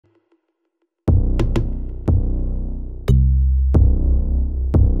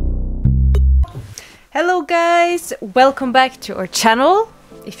Hello guys, welcome back to our channel.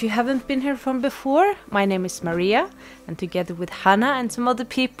 If you haven't been here from before, my name is Maria, and together with Hannah and some other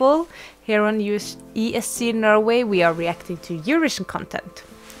people here on ESC Norway, we are reacting to Eurovision content.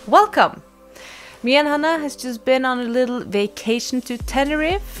 Welcome! Me and Hannah has just been on a little vacation to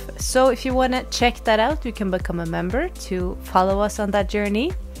Tenerife, so if you want to check that out, you can become a member to follow us on that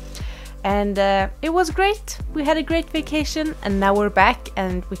journey. And it was great. We had a great vacation, and now we're back,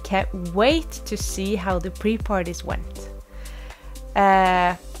 and we can't wait to see how the pre-parties went.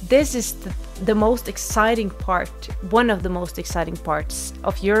 This is the most exciting part, one of the most exciting parts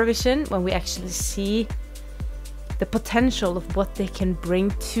of Eurovision, when we actually see the potential of what they can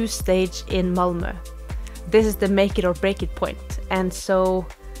bring to stage in Malmö. This is the make it or break it point, and so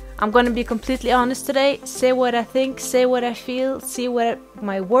I'm gonna be completely honest today, say what I think, say what I feel, see what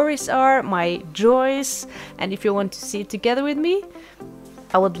my worries are, my joys, and if you want to see it together with me,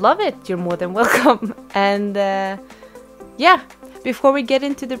 I would love it. You're more than welcome. And yeah, before we get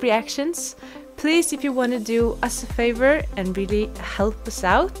into the reactions, please, if you want to do us a favor and really help us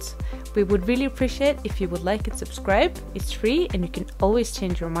out, we would really appreciate if you would like and subscribe. It's free and you can always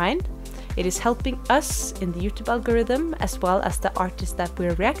change your mind. It is helping us in the YouTube algorithm as well as the artists that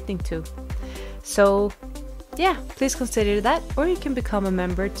we're reacting to. So yeah, please consider that, or you can become a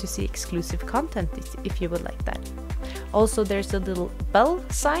member to see exclusive content if you would like that. Also, there's a little bell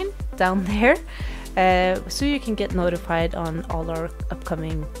sign down there, so you can get notified on all our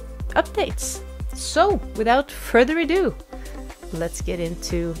upcoming updates. So without further ado, let's get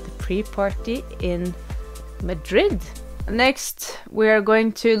into the pre-party in Madrid. Next, we are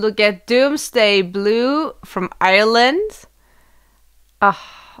going to look at Doomsday Blue from Ireland.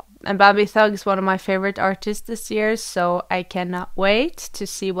 And BAMBIE THUG is one of my favorite artists this year, so I cannot wait to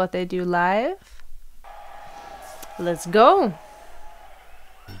see what they do live. Let's go!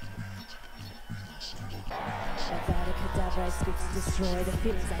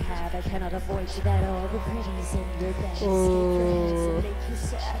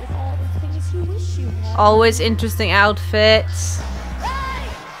 Always interesting outfits.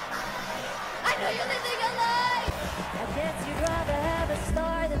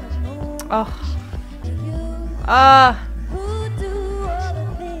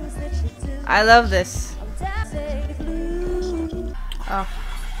 I love this. Oh,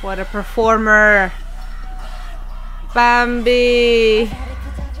 what a performer. Bambi.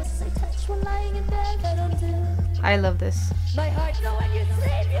 I love this.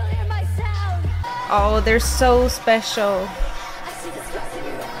 Oh, they're so special.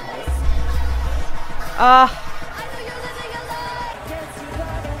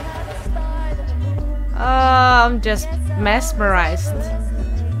 I'm just mesmerized.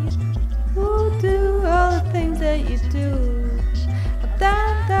 Who do all the things that you do?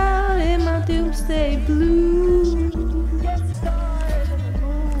 Down, down in my doomsday blue.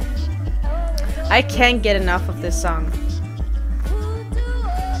 I can't get enough of this song.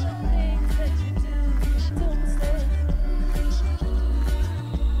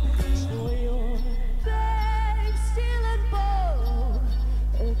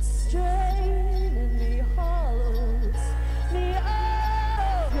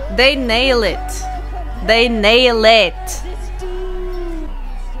 They nail it. They nail it.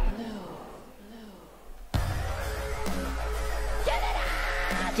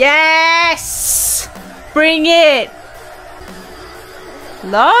 Yes! Bring it!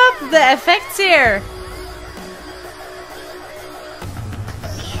 Love the effects here.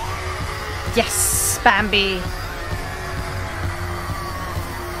 Yes, Bambi.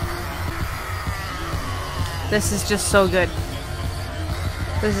 This is just so good.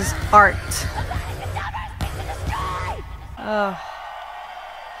 This is art. Oh.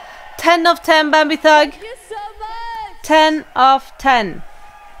 10 of 10, BAMBIE THUG. 10 of 10.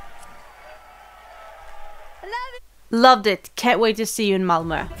 Loved it. Can't wait to see you in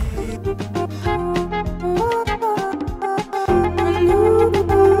Malmö.